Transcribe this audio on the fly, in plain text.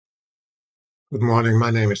Good morning,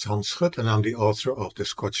 my name is Schut and I'm the author of the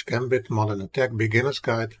Scotch Gambit Modern Attack Beginner's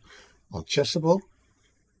Guide on Chessable.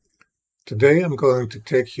 Today I'm going to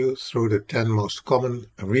take you through the 10 most common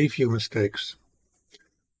review mistakes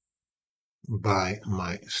by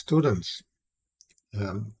my students.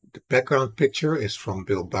 The background picture is from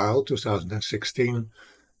Bilbao 2016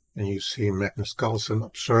 and you see Magnus Carlsen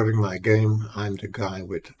observing my game. I'm the guy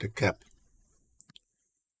with the cap.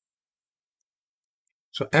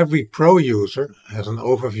 So every pro user has an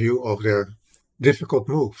overview of their difficult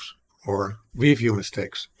moves or review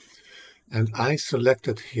mistakes. And I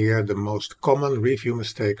selected here the most common review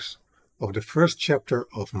mistakes of the first chapter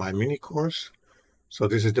of my mini course. So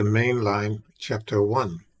this is the Mainline chapter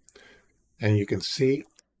 1. And you can see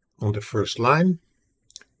on the first line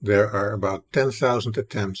there are about 10,000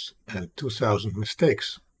 attempts and 2,000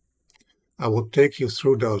 mistakes. I will take you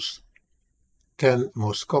through those 10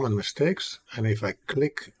 most common mistakes, and if I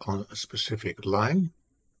click on a specific line,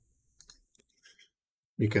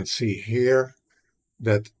 you can see here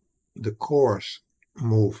that the course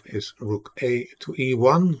move is rook a to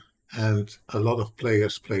e1, and a lot of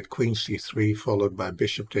players played queen c3 followed by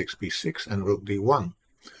bishop takes b6 and rook d1.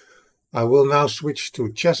 I will now switch to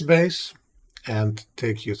Chessbase and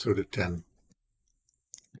take you through the 10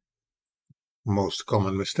 most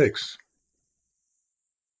common mistakes.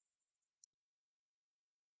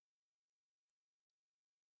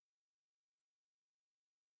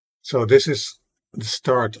 So this is the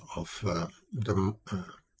start of the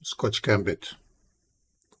Scotch Gambit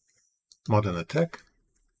Modern Attack.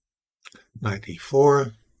 Knight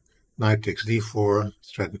e4, knight takes d4,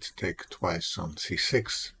 threatened to take twice on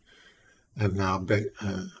c6, and now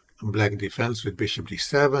black defense with bishop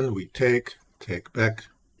d7. We take back,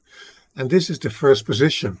 and this is the first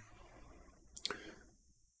position.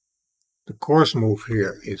 The course move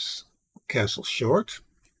here is castle short.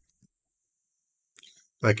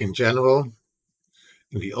 Like in general,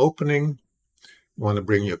 in the opening, you want to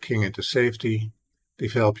bring your king into safety,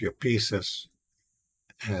 develop your pieces,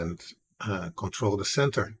 and control the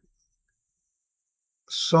center.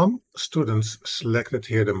 Some students selected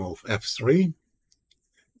here the move f3.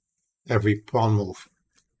 Every pawn move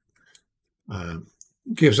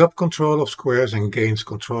gives up control of squares and gains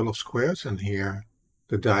control of squares, and here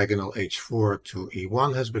the diagonal h4 to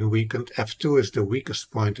e1 has been weakened. f2 is the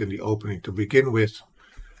weakest point in the opening to begin with,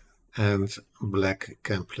 and black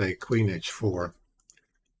can play queen h4,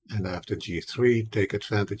 and after g3 take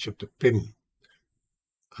advantage of the pin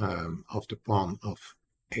of the pawn of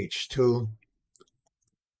h2,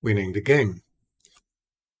 winning the game.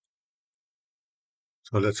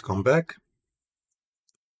 So let's come back.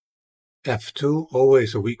 f2,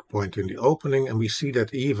 always a weak point in the opening, and we see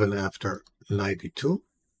that even after knight d2,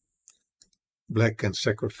 black can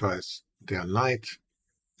sacrifice their knight,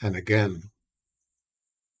 and again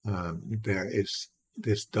there is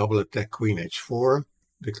this double attack queen h4.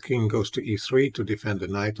 The king goes to e3 to defend the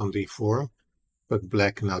knight on d4, but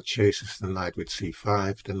black now chases the knight with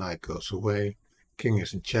c5. The knight goes away, king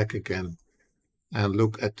is in check again, and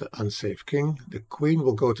look at the unsafe king. The queen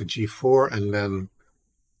will go to g4, and then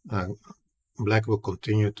black will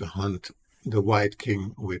continue to hunt the white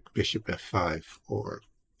king with bishop f5 or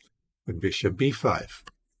with bishop b5.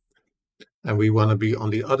 And we want to be on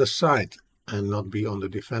the other side and not be on the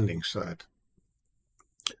defending side.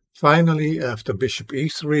 Finally, after bishop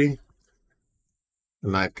e3, the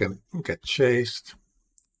knight can get chased,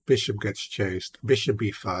 bishop gets chased, bishop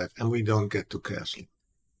b5, and we don't get to castle.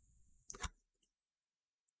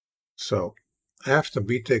 So after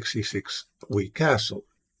b takes c6, we castle,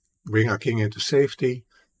 bring our king into safety,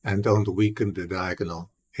 and don't weaken the diagonal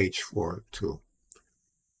h4 to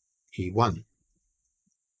e1.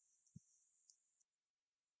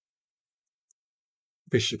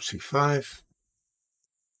 Bishop c5,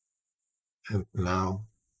 and now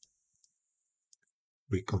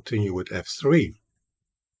we continue with f3.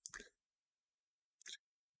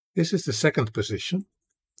 This is the second position.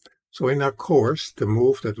 So in our course, the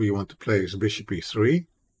move that we want to play is bishop e3,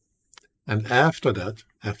 and after that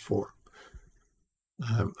f4.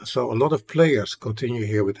 So a lot of players continue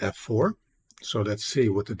here with f4. So let's see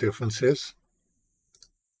what the difference is.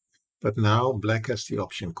 But now black has the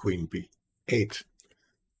option queen b8.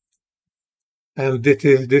 And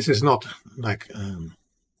this is not like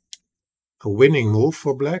a winning move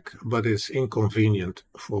for black, but it's inconvenient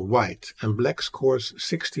for white. And black scores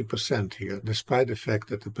 60% here, despite the fact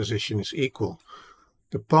that the position is equal.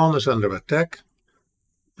 The pawn is under attack.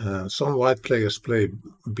 Some white players play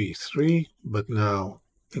b3, but now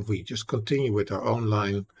if we just continue with our own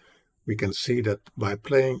line, we can see that by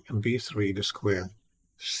playing b3, the square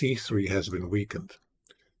c3 has been weakened.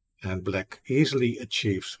 and black easily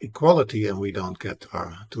achieves equality, and we don't get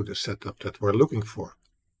to the setup that we're looking for.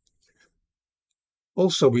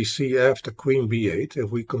 Also, we see after queen b8,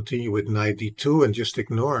 if we continue with knight d2 and just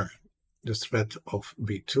ignore the threat of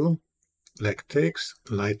b2, black takes,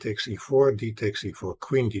 knight takes e4, d takes e4,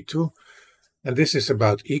 queen d2, and this is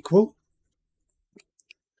about equal,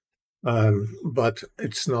 but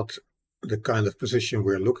it's not the kind of position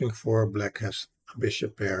we're looking for. Black has a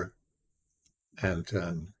bishop pair,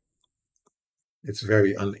 and it's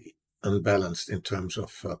very unbalanced in terms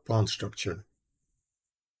of pawn structure.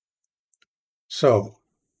 So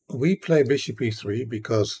we play bishop e3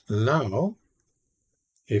 because now,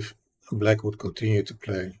 if black would continue to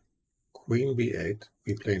play queen b8,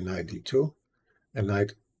 we play knight d2 and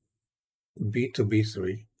knight b to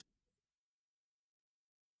b3,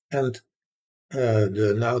 and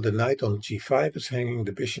now the knight on g5 is hanging,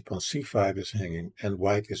 the bishop on c5 is hanging, and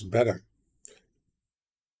white is better.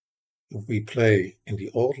 If we play in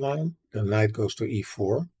the old line, the knight goes to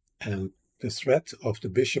e4, and the threat of the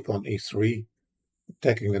bishop on e3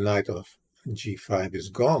 attacking the knight of g5 is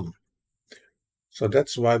gone. So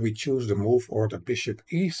that's why we choose the move order bishop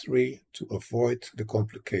e3 to avoid the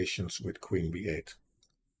complications with queen b8.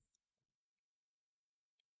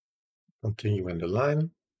 Continue in the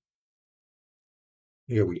line.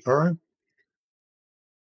 Here we are.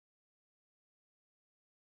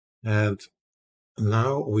 And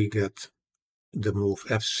now we get the move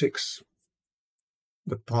f6.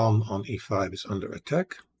 The pawn on e5 is under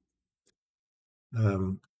attack.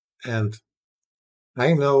 And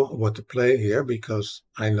I know what to play here because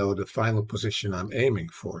I know the final position I'm aiming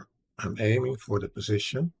for. I'm aiming for the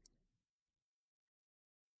position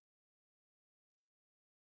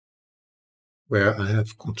where I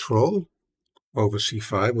have control over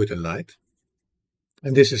c5 with a knight.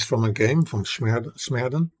 And this is from a game from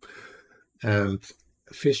Smerden. And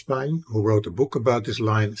Fishbein, who wrote a book about this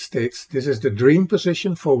line, states, "This is the dream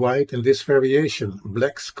position for white in this variation.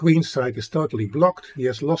 Black's queen side is totally blocked. He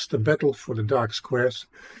has lost the battle for the dark squares,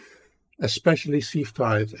 especially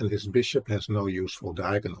c5, and his bishop has no useful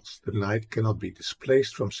diagonals. The knight cannot be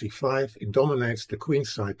displaced from c5. It dominates the queen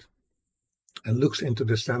side and looks into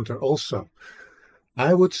the center also.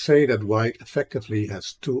 I would say that white effectively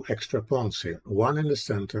has two extra pawns here, one in the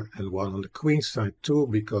center and one on the queen side too,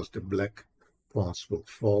 because the black pawns will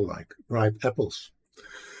fall like ripe apples."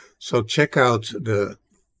 So check out the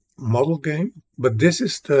model game, but this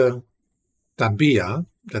is the tabia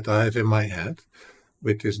that I have in my head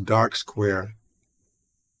with this dark square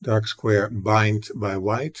bind by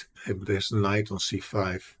white. If there's a knight on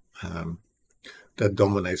c5, that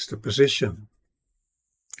dominates the position.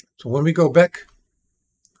 So when we go back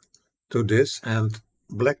to this and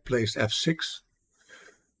black plays f6,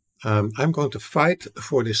 I'm going to fight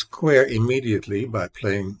for this square immediately by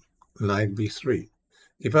playing knight b3.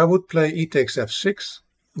 If I would play e takes f6,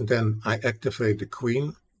 then I activate the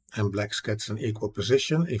queen and black gets an equal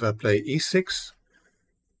position. If I play e6,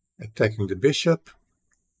 attacking the bishop,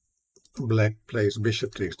 black plays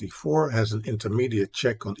bishop takes d4, has an intermediate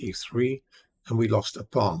check on e3, and we lost a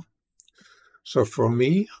pawn. So for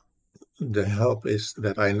me, the help is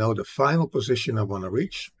that I know the final position I want to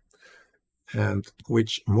reach and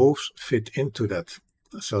which moves fit into that.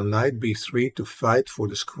 So knight b3 to fight for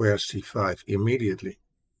the square c5 immediately.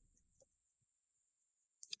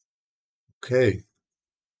 Okay,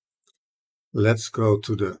 let's go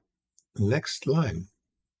to the next line.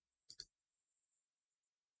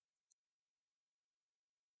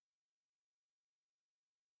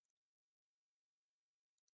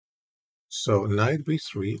 So knight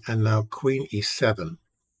b3 and now queen e7.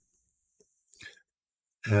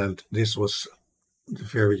 And this was the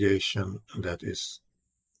variation that is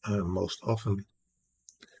most often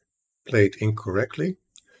played incorrectly.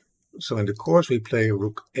 So in the course we play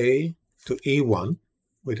rook a to e1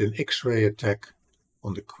 with an x-ray attack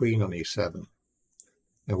on the queen on e7.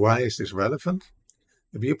 And why is this relevant?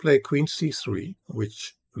 If you play queen c3,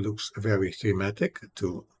 which looks very thematic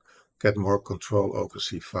to get more control over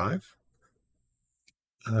c5,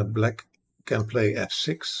 black can play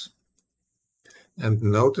f6. And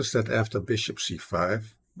notice that after bishop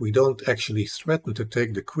c5, we don't actually threaten to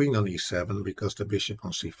take the queen on e7 because the bishop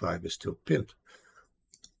on c5 is still pinned.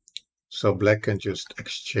 So black can just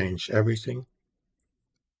exchange everything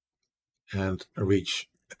and reach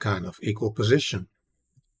a kind of equal position.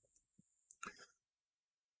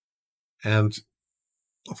 And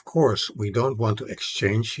of course, we don't want to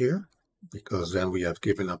exchange here because then we have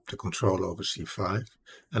given up the control over c5.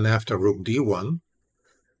 And after rook d1,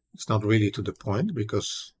 it's not really to the point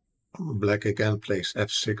because black again plays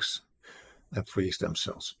f6 and frees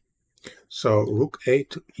themselves. So rook a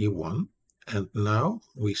to e1, and now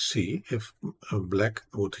we see if black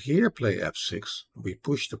would here play f6, we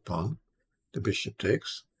push the pawn, the bishop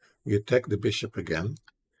takes, we attack the bishop again,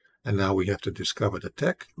 and now we have to discover the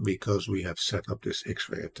attack because we have set up this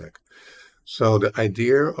X-ray attack. So the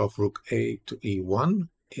idea of rook a to e1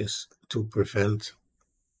 is to prevent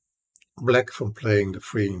black from playing the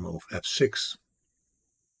freeing move f6.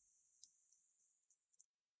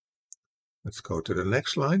 Let's go to the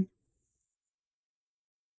next line.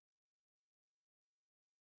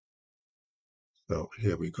 So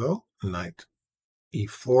here we go, knight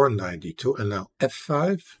e4, knight d2, and now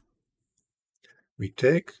f5. We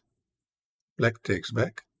take, black takes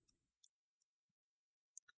back.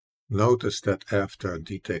 Notice that after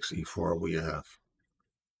d takes e4 we have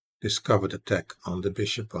discovered attack on the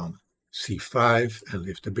bishop on c5, and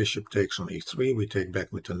if the bishop takes on e3 we take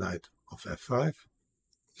back with the knight of f5.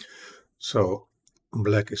 So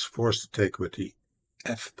black is forced to take with the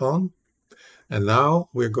f pawn, and now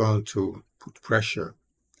we're going to put pressure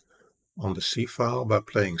on the c file by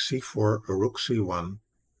playing c4, rook c1,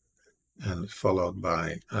 and followed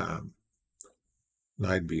by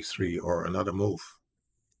knight b3 or another move,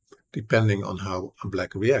 depending on how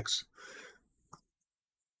black reacts.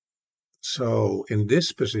 So in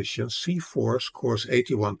this position, c4 scores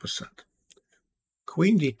 81%.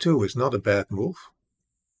 Queen d2 is not a bad move,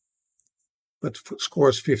 but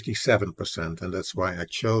scores 57%, and that's why I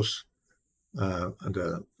chose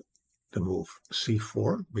the move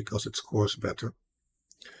c4, because it scores better.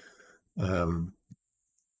 And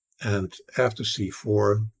after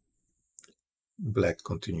c4, black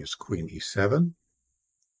continues queen e7,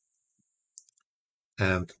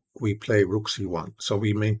 and we play rook c1. So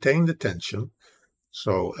we maintain the tension.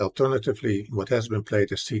 So alternatively, what has been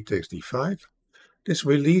played is c takes d5. This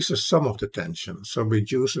releases some of the tension, so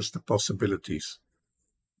reduces the possibilities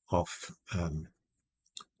of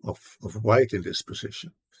white in this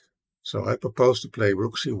position. So I propose to play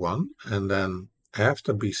rook c1, and then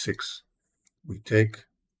after b6, we take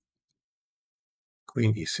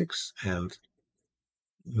queen e6, and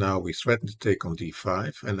now we threaten to take on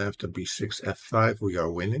d5, and after b6, f5, we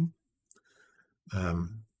are winning.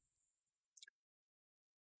 And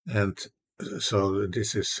so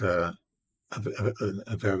this is a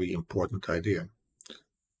very important idea.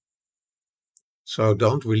 So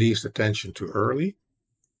don't release the tension too early,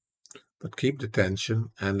 but keep the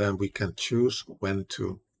tension, and then we can choose when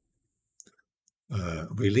to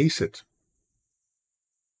release it.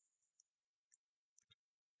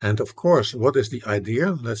 And of course, what is the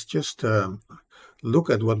idea? Let's just look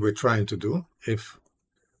at what we're trying to do.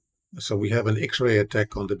 So we have an X-ray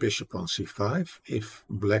attack on the bishop on c5. If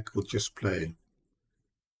black would just play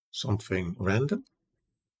something random,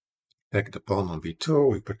 attack the pawn on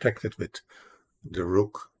b2, we protect it with the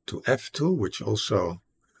rook to f2, which also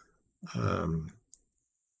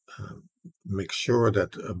makes sure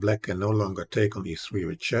that black can no longer take on e3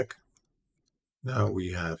 with check. Now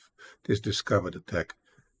we have this discovered attack,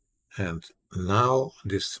 and now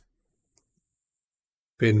this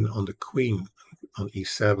pin on the queen on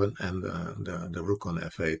e7 and the rook on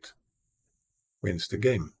f8 wins the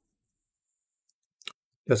game.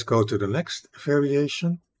 Let's go to the next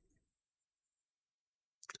variation.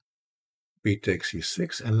 B takes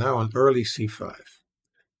e6, and now an early c5.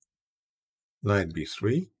 Knight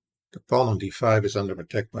b3. The pawn on d5 is under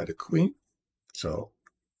attack by the queen, so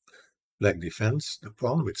black defends the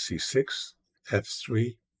pawn with c6,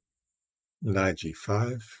 f3, knight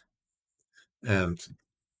g5, and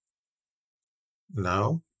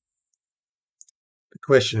now the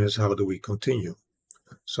question is, how do we continue?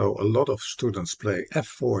 So a lot of students play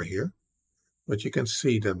f4 here, but you can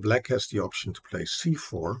see that black has the option to play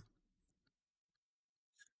c4,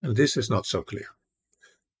 and this is not so clear.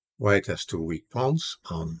 White has two weak pawns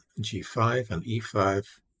on g5 and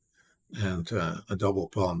e5, and a double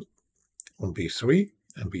pawn on b3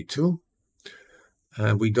 and b2,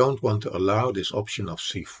 and we don't want to allow this option of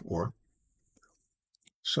c4.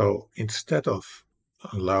 So instead of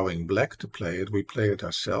allowing black to play it, we play it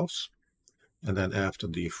ourselves, and then after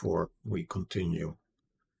d4 we continue,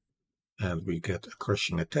 and we get a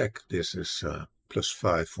crushing attack. This is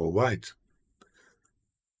 +5 for white.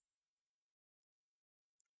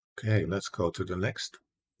 Okay, let's go to the next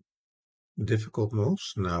difficult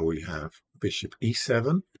moves. Now we have bishop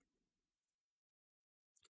e7,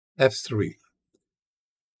 f3,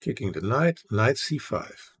 kicking the knight, knight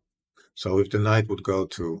c5. So if the knight would go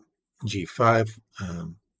to g5,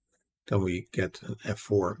 then we get an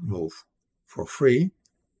f4 move for free.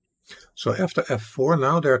 So after f4,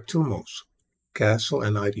 now there are two moves, castle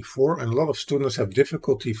and knight e4, and a lot of students have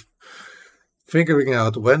difficulty figuring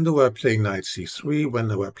out when do I play knight c3, when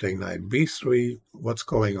do I play knight b3, what's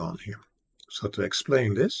going on here. So to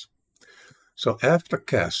explain this, so after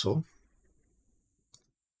castle,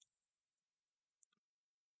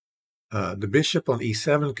 the bishop on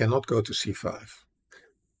e7 cannot go to c5.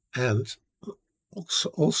 And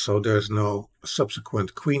also there's no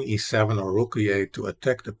subsequent queen e7 or rook e8 to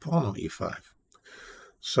attack the pawn on e5.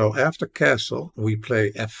 So after castle, we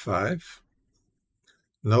play f5,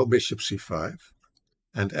 no bishop c5,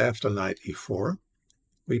 and after knight e4,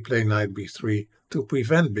 we play knight b3 to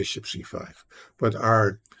prevent bishop c5. But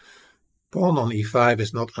our pawn on e5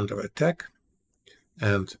 is not under attack,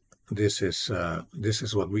 and this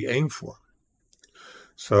is what we aim for.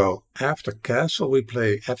 So after castle, we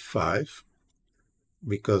play f5,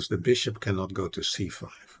 because the bishop cannot go to c5.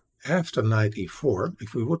 After knight e4,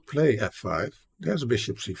 if we would play f5, there's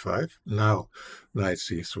bishop c5, now knight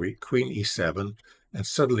c3, queen e7, and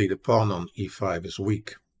suddenly the pawn on e5 is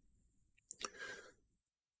weak.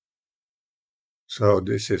 So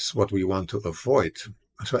this is what we want to avoid.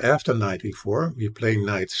 So after knight e4, we play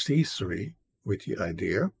knight c3 with the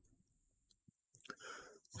idea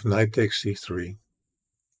of knight takes c3,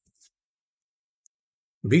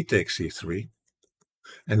 b takes c3,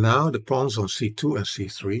 and now the pawns on c2 and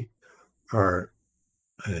c3 are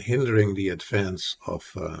hindering the advance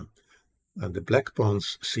of the black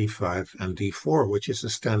pawns c5 and d4, which is the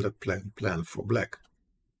standard plan for black.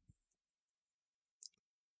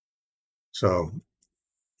 So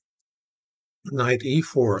knight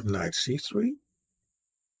e4, knight c3,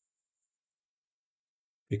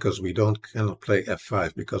 because we cannot play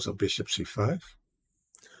f5 because of bishop c5.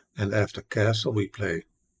 And after castle, we play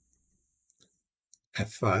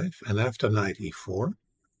f5, and after knight e4,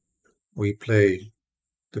 we play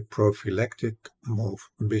the prophylactic move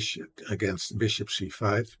bishop against bishop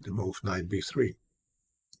c5, the move knight b3.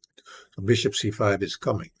 So bishop c5 is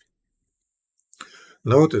coming.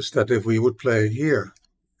 Notice that if we would play here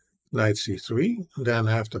knight c3, then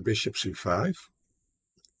after bishop c5,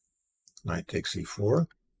 knight takes e4,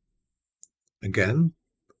 again,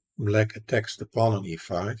 black attacks the pawn on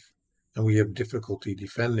e5, and we have difficulty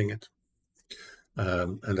defending it.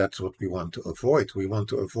 And that's what we want to avoid. We want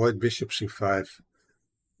to avoid bishop c5,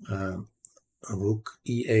 rook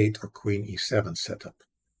e8 or queen e7 setup.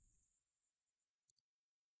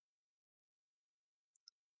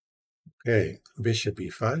 Okay, bishop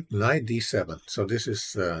e5, knight d7. So this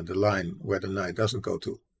is the line where the knight doesn't go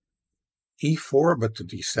to e4 but to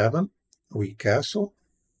d7. We castle.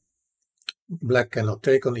 Black cannot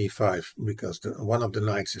take on e5 because one of the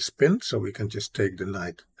knights is pinned, so we can just take the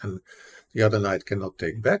knight and the other knight cannot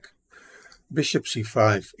take back. Bishop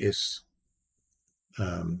c5 is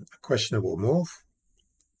a questionable move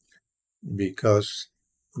because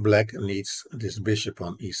black needs this bishop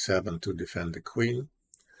on e7 to defend the queen.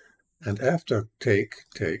 And after take,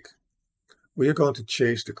 we are going to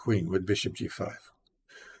chase the queen with bishop g5.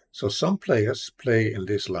 So some players play in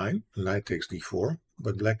this line, knight takes d4,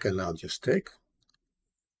 but black can now just take.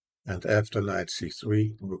 And after knight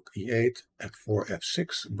c3, rook e8, f4,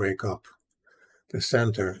 f6, break up the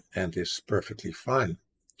center and is perfectly fine.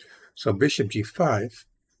 So bishop g5,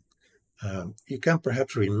 you can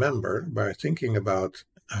perhaps remember by thinking about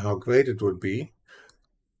how great it would be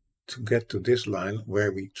to get to this line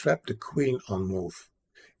where we trap the queen on move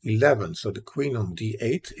 11. So the queen on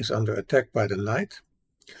d8 is under attack by the knight.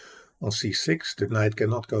 On c6, the knight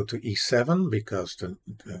cannot go to e7 because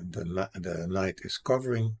the knight is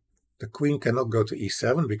covering. The queen cannot go to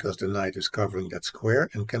e7 because the knight is covering that square,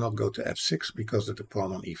 and cannot go to f6 because of the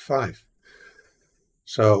pawn on e5.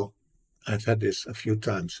 So I've had this a few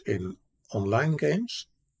times in online games,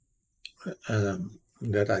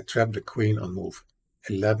 that I trapped the queen on move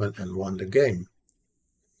 11 and won the game.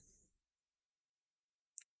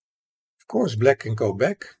 Of course, black can go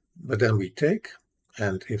back, but then we take,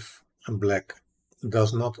 and if black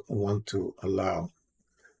does not want to allow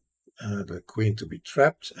the queen to be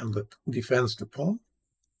trapped but defends the pawn,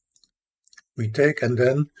 we take and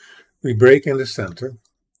then we break in the center,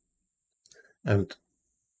 and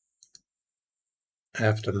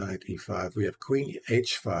after knight e5 we have queen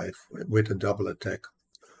h5 with a double attack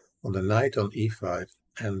on the knight on e5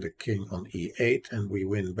 and the king on e8, and we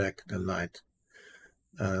win back the knight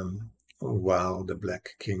while the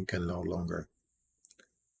black king can no longer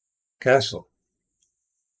castle.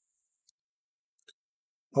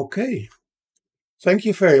 Okay, thank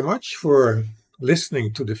you very much for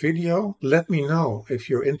listening to the video. Let me know if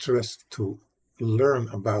you're interested to learn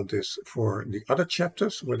about this for the other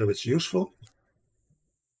chapters, whether it's useful.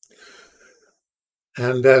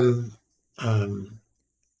 And then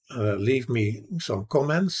leave me some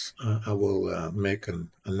comments. I will make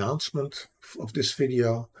an announcement of this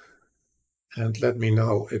video, and let me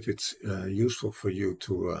know if it's useful for you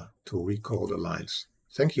to recall the lines.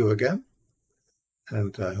 Thank you again,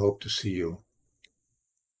 and I hope to see you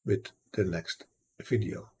with the next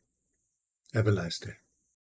video. Have a nice day.